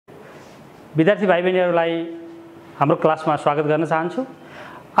विद्यार्थी भाइ बहिनीहरूलाई हाम्रो क्लासमा स्वागत गर्न चाहन्छु।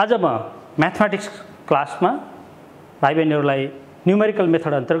 आज म म्याथमेटिक्स क्लासमा भाइ बहिनीहरूलाई न्युमेरिकल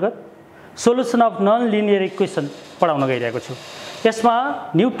मेथड अन्तर्गत solution of non linear equation पढाउन गइरहेको छु। यसमा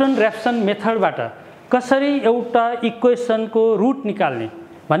न्युटन र्याफ्सन मेथडबाट कसरी एउटा इक्वेसनको रुट निकाल्ने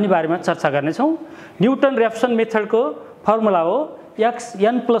भन्ने बारेमा चर्चा गर्नेछौँ। न्युटन र्याफ्सन मेथडको फर्मुला हो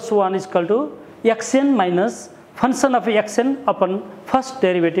xn+1 = xn minus function of xn upon first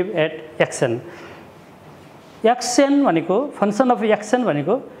derivative at xn। xn भनेको फंक्शन अफ xn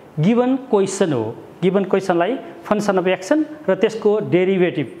भनेको गिवन क्वेसन हो। गिवन क्वेसनलाई फंक्शन अफ xn र त्यसको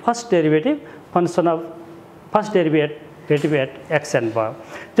derivative first derivative function of first derivative at xn भयो।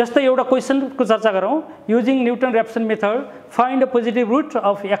 जस्तै एउटा क्वेसनको चर्चा गरौँ। Using newton र्याफ्सन method find a positive root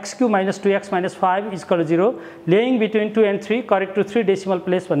of x³ - 2x - 5 = 0 laying between 2 and 3 correct to 3 decimal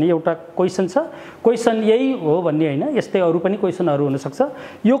place भन्ने एउटा क्वेसन छ। क्वेसन यही हो भन्ने होइन, यस्तै अरू पनि क्वेसनहरू हुनसक्छ।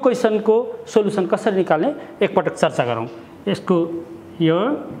 यो क्वेसनको सोलुसन कसरी निकाल्ने एकपटक चर्चा गरौँ। यसको यो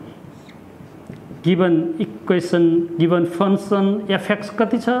given equation given function fx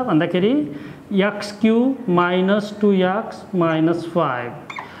कति छ भन्दाखेरि x³ - 2x - 5।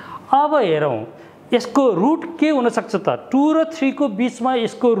 अब हेरौँ यसको रुट के हुन सक्छ त 2 र 3 को बीचमा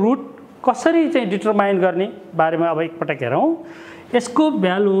यसको रुट कसरी चाहिँ डिटरमाइन गर्ने बारेमा अब एकपटक हेरौँ। यसको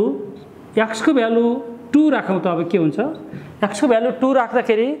भ्यालु x को भ्यालु 2 राखौँ त अब के हुन्छ। x को भ्यालु 2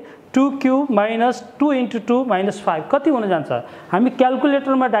 राख्दाखेरि 2³ - 2 × 2 - 5 कति हुन जान्छ। हामी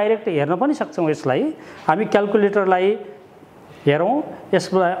क्याल्कुलेटरमा डाइरेक्ट हेर्न पनि सक्छौँ। यसलाई हामी क्याल्कुलेटरलाई हेरौँ।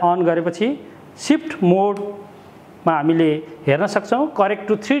 यसलाई अन गरेपछि शिफ्ट मोडमा हामीले हेर्न सक्छौँ। करेक्ट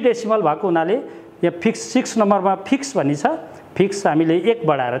टु 3 डेसिमल भएको हुनाले यहाँ फिक्स 6 नम्बरमा फिक्स भन्ने छ। फिक्स हामीले 1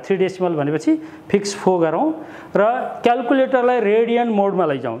 बढाएर 3 डेसिमल भनेपछि फिक्स 4 गरौँ र क्याल्कुलेटरलाई रेडियन मोडमा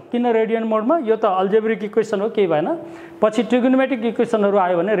लैजाउँ। किन रेडियन मोडमा? यो त अल्जेब्रिक इक्वेसन हो, केही भएन। पछि ट्रिगोनोमेट्रिक इक्वेसनहरू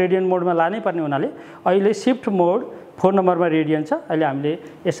आयो भने रेडियन मोडमा लानै पर्ने हुनाले अहिले शिफ्ट मोड 4 नम्बरमा रेडियन छ। अहिले हामीले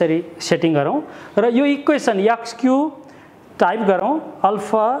यसरी सेटिङ गरौँ र यो इक्वेसन x³ टाइप गरौँ।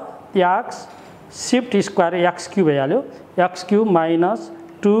 Alpha x shift square x³ भइहाल्यो। x³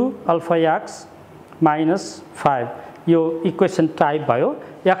 - 2 अल्फा x - 5 यो इक्वेसन टाइप भयो।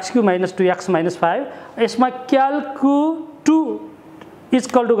 x³ - 2x - 5 यसमा क्याल्कु 2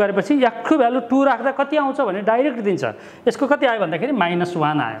 = गरेपछि x को भ्यालु 2 राख्दा कति आउँछ भने डाइरेक्ट दिन्छ। यसको कति आयो भन्दाखेरि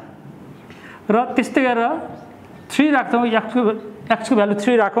 -1 आयो र त्यस्तै गरेर 3 राख्छौँ। x को भ्यालु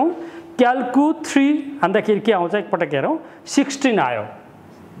 3 राखौँ। क्याल्कु 3 हान्दाखेरि के आउँछ एकपटक हेरौँ 16 आयो।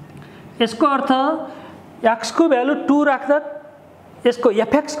 यसको अर्थ x को भ्यालु 2 राख्दा यसको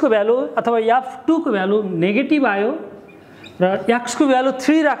fx को भ्यालु अथवा f2 को भ्यालु नेगेटिभ आयो र x को भ्यालु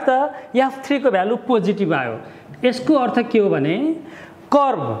 3 राख्दा f3 को भ्यालु पोजिटिभ आयो। यसको अर्थ के हो भने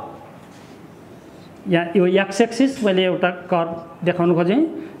कर्भ यहाँ यो x एक्सिस मैले एउटा कर्भ देखाउन खोजेँ।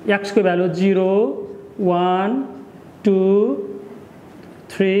 x को भ्यालु 0 1 2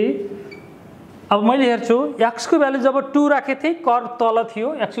 3। अब मैले हेर्छु x को भ्यालु जब 2 राखेको थिएँ कर्भ तल थियो।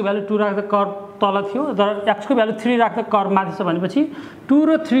 x को भ्यालु 2 राख्दा कर्भ तल थियो र x को भ्यालु 3 राख्दा कर्भ माथि छ भनेपछि 2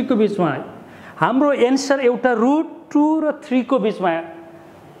 र 3 को बीचमा हाम्रो एन्सर एउटा रुट 2 र 3 को बीचमा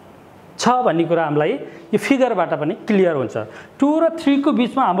छ भन्ने कुरा हामीलाई यो फिगरबाट पनि क्लियर हुन्छ। 2 र 3 को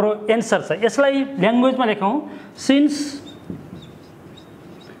बीचमा हाम्रो एन्सर छ। यसलाई ल्याङ्ग्वेजमा लेखौँ। Since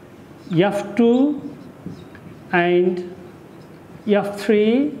f2 and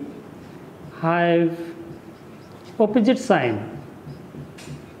f3 have opposite sign,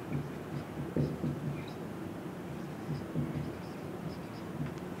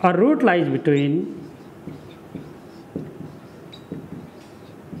 a root lies between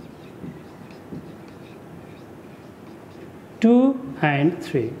 2 and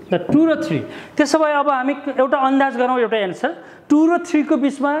 3। the 2 र 3 त्यसो भए अब हामी एउटा अन्दाज गरौँ एउटा एन्सर 2 र 3 को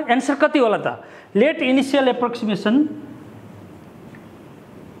बीचमा एन्सर कति होला त। लेट इनिशियल एप्रोक्सिमेसन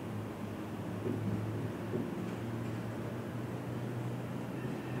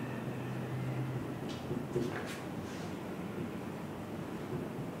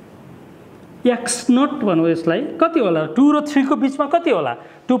x0 भनौँ। यसलाई कति होला 2 र 3 को बीचमा कति होला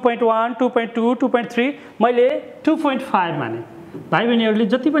 2.1 2.2 2.3 मैले 2.5 माने। भाइ बहिनीहरूले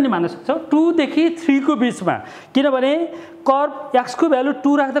जति पनि मान्न सक्छौ 2 देखि 3 को बीचमा, किनभने कर्भ x को भ्यालु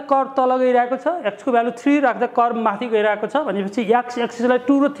 2 राख्दा कर्भ तल गइरहेको छ, x को भ्यालु 3 राख्दा कर्भ माथि गइरहेको छ भनेपछि x एक्सिसलाई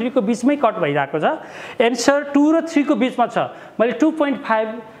 2 र 3 को बीचमै कट भइरहेको छ। एन्सर 2 र 3 को बीचमा छ। मैले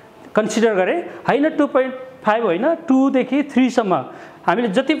 2.5 कन्सिडर गरेँ हैन 2.5 होइन 2 देखि 3 सम्म हामीले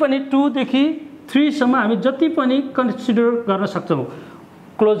जति पनि 2 देखि 3 सम्म हामी जति पनि कन्सिडर गर्न सक्छौँ।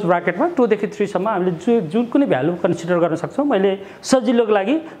 क्लोज ब्राकेटमा 2 देखि 3 सम्म हामीले जुन कुनै भ्यालु कन्सिडर गर्न सक्छौँ। मैले सजिलोको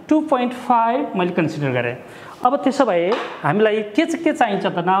लागि 2.5 मैले कन्सिडर गरेँ। अब त्यसो भए हामीलाई के चाहिन्छ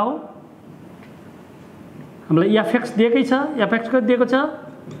त नाउ हामीलाई fx दिएकै छ, fx को दिएको छ,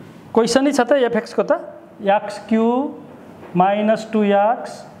 क्वेशनै छ त fx को त x³ minus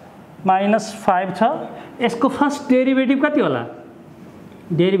 2x minus 5 छ। यसको फर्स्ट डेरिभेटिभ कति होला?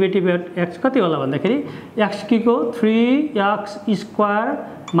 डेरिभेटिभ x कति होला भन्दाखेरि x³ को 3x²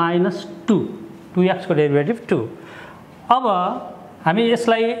 minus 2, 2x को डेरिभेटिभ 2। अब हामी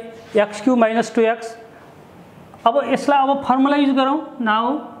यसलाई x³ minus 2x, अब यसलाई अब फर्मुला युज गरौँ। नाउ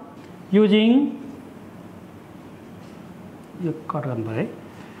युजिङ यो कट गर्नु पर्यो है।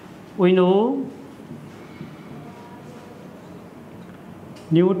 We know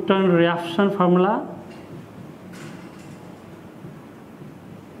Newton-Raphson formula,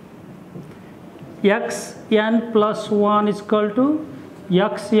 xn plus 1 is equal to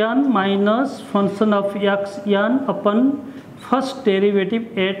xn minus function of xn upon first derivative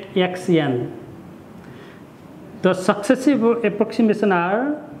at xn. The successive approximation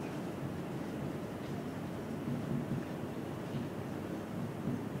are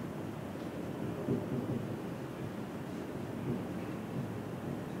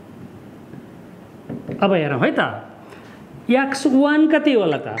अब हेरौँ है त x1 कति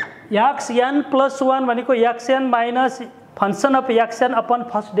होला त? xn plus 1 भनेको xn minus function of xn upon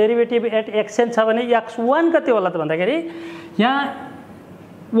first derivative at xn छ भने x1 कति होला त भन्दाखेरि यहाँ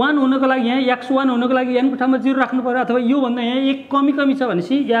 1 हुनको लागि यहाँ x1 हुनको लागि n को ठाउँमा 0 राख्नु पर्यो, अथवा यो भन्दा यहाँ एक कमी छ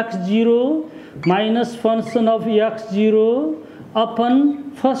भनेपछि x0 minus function of x0 upon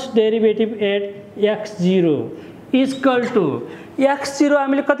first derivative at x0 is equal two x0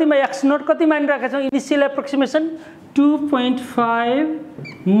 हामीले कतिमा x0 कति मानिराखेका छौं? Initial एप्रोक्सिमेसन 2.5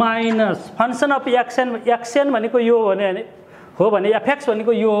 minus function of xn भनेको यो हो भने fx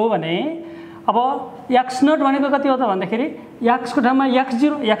भनेको यो हो भने अब x0 भनेको कति हो त भन्दाखेरि x को ठाउँमा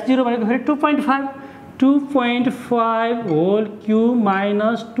x0 भनेको फेरि 2.5 whole cube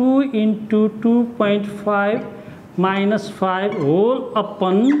minus 2 into 2.5 minus 5 whole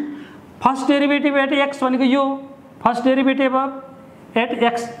upon first derivative at x भनेको यो फर्स्ट डेरिभेटिभ एट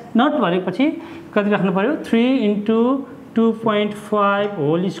x0 भनेपछि कति राख्नु पर्यो? 3 into 2.5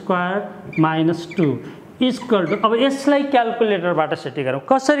 whole square minus 2 equal two. अब यसलाई क्याल्कुलेटरबाट सेटिङ गरौँ।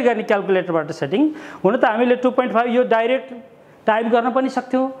 कसरी गर्ने क्याल्कुलेटरबाट सेटिङ? हुन त हामीले 2.5 यो डाइरेक्ट टाइप गर्न पनि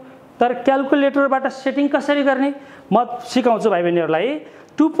सक्थ्यौं, तर क्याल्कुलेटरबाट सेटिङ कसरी गर्ने म सिकाउँछु भाइ बहिनीहरुलाई।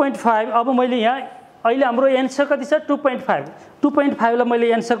 2.5 अब मैले यहाँ अहिले हाम्रो एन्सर कति छ? 2.5 लाई मैले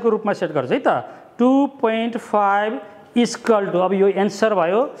एन्सरको रूपमा सेट गर्छु है त। 2.5 इक्वल टू, अब यो एन्सर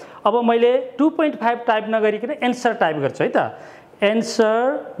भयो। अब मैले 2.5 टाइप नगरिकन एन्सर टाइप गर्छु है त।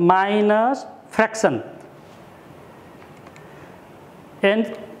 Answer minus fraction and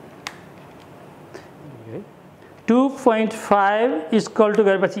 2.5 equal two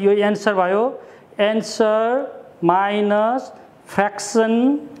गरेपछि यो एन्सर भयो। एन्सर माइनस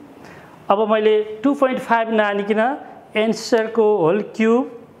फ्र्याक्सन, अब मैले 2.5 नआनिकन एन्सर को whole cube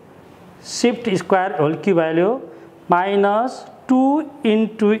shift square whole cube value minus 2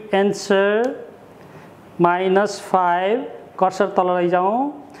 into answer minus 5 cursor तल लैजाउँ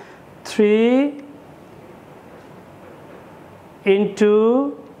 3 into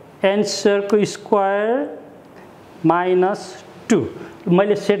एन्सर को स्क्वायर माइनस 2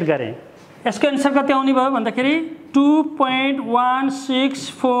 मैले सेट गरेँ। यसको एन्सर कति आउने भयो भन्दाखेरि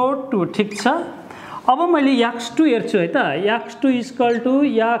 2.1642 ठीक छ। अब मैले x2 हेर्छु है त। x2 equal two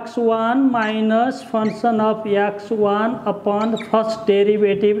x1 minus function of x1 upon first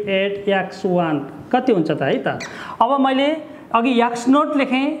derivative at x1 कति हुन्छ त है त। अब मैले अघि x0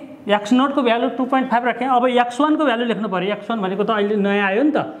 लेखेँ, x0 को भ्यालु 2.5 राखेँ। अब x1 को भ्यालु लेख्नु पर्यो। x1 भनेको त अहिले नयाँ आयो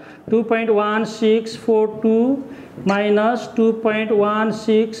नि त। 2.1642 minus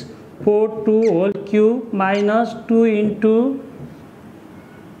 2.1642 whole cube minus 2 into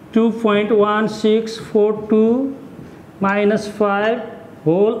 2.1642 minus 5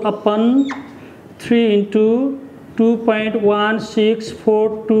 whole upon 3 into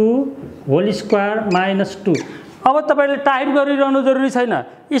 2.1642 whole square minus 2। अब तपाईले टाइप गरिरहनु जरुरी छैन,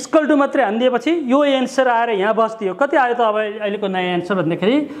 इक्वल टु मात्रै हान्दिएपछि यो एन्सर आएर यहाँ बस्दियो। कति आयो त अब अहिलेको नयाँ एन्सर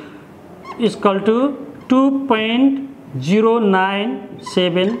भन्दाखेरि इक्वल टु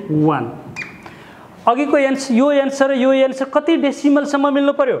 2.0971। अघिको एन्सर यो एन्सर कति डेसिमल सम्म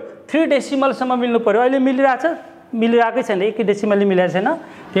मिल्नु पर्यो? 3 डेसिमल सम्म मिल्नु पर्यो। अहिले मिलिरहेछ? मिलिरहेकै छैन, एक डेसिमलले मिलेको छैन।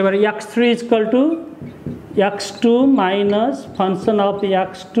 त्यही भएर x3 equal to x2 minus function of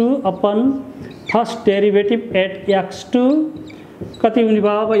x2 upon first derivative at x2 कति हुने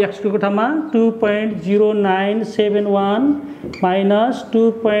भयो? अब x2 को ठाउँमा 2.0971 minus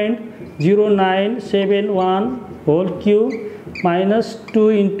 2.0971 whole cube minus 2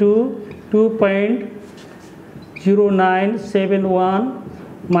 into 2.0971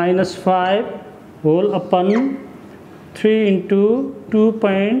 minus 5 whole upon 3 into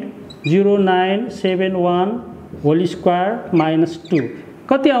 2.0971 whole square minus 2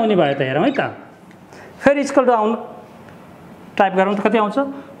 कति आउने भयो त हेरौँ है त फेरि इक्वल टु आउनु टाइप गरौँ त कति आउँछ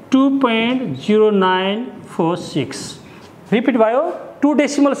 2.0946 रिपिट भयो 2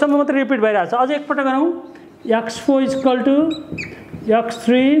 डेसिमल सम्म मात्र रिपिट भइरहेछ अझ एकपल्ट गरौँ x4 equal to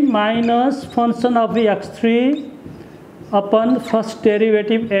x3 minus function of x3 upon first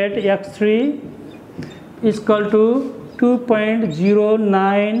derivative at x3 is equal to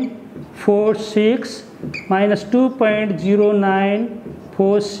 2.0946 minus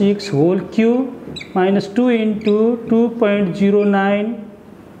 2.0946 whole cube minus 2 into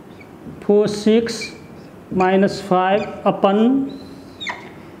 2.0946 minus 5 upon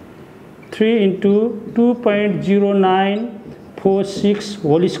 3 into 2.0946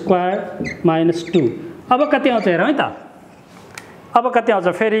 whole square minus 2 अब कति आउँछ हेरौँ है त अब कति आउँछ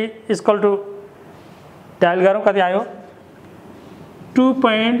फेरि इक्वल टु डायल गरौँ कति आयो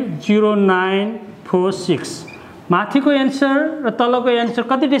 2.0946 माथिको एन्सर र तलको एन्सर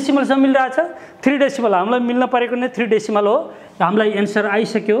कति डेसिमलसम्म मिलिरहेछ 3 डेसिमल हामीलाई मिल्न परेको नै 3 डेसिमल हो हामीलाई एन्सर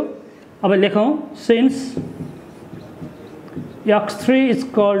आइसक्यो अब लेखौँ since x3 is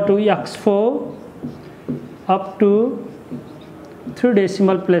equal to x4 up to 3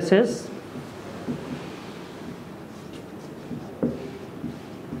 decimal places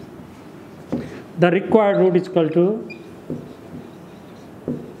the required root is equal to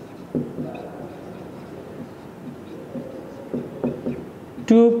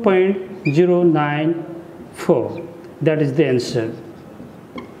 2.094 that is the answer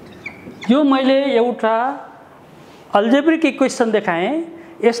यो मैले एउटा अल्जेब्रिक इक्वेसन देखाएँ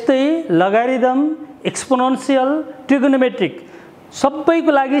यस्तै लगारिदम एक्सपोनेन्शियल ट्रिगोनोमेट्रिक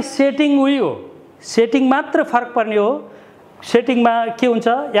सबैको लागि सेटिङ उही हो सेटिङ मात्र फरक पर्ने हो सेटिङमा के हुन्छ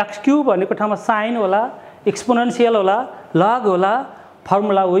x क्यूब भनेको ठाउँमा साइन होला एक्सपोनेन्शियल होला लग होला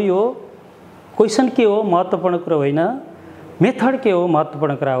फर्मुला उही हो क्वेसन के हो महत्त्वपूर्ण कुरा होइन मेथड के हो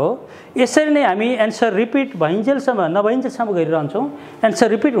महत्त्वपूर्ण कुरा हो यसरी नै हामी एन्सर रिपिट भइन्जेलसम्म नभइन्जेलसम्म गरिरहन्छौँ एन्सर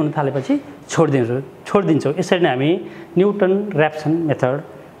रिपिट हुन थालेपछि छोडिदिन्छौँ यसरी नै हामी न्युटन ऱ्याप्सन मेथड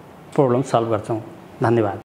प्रब्लम सल्भ गर्छौँ धन्यवाद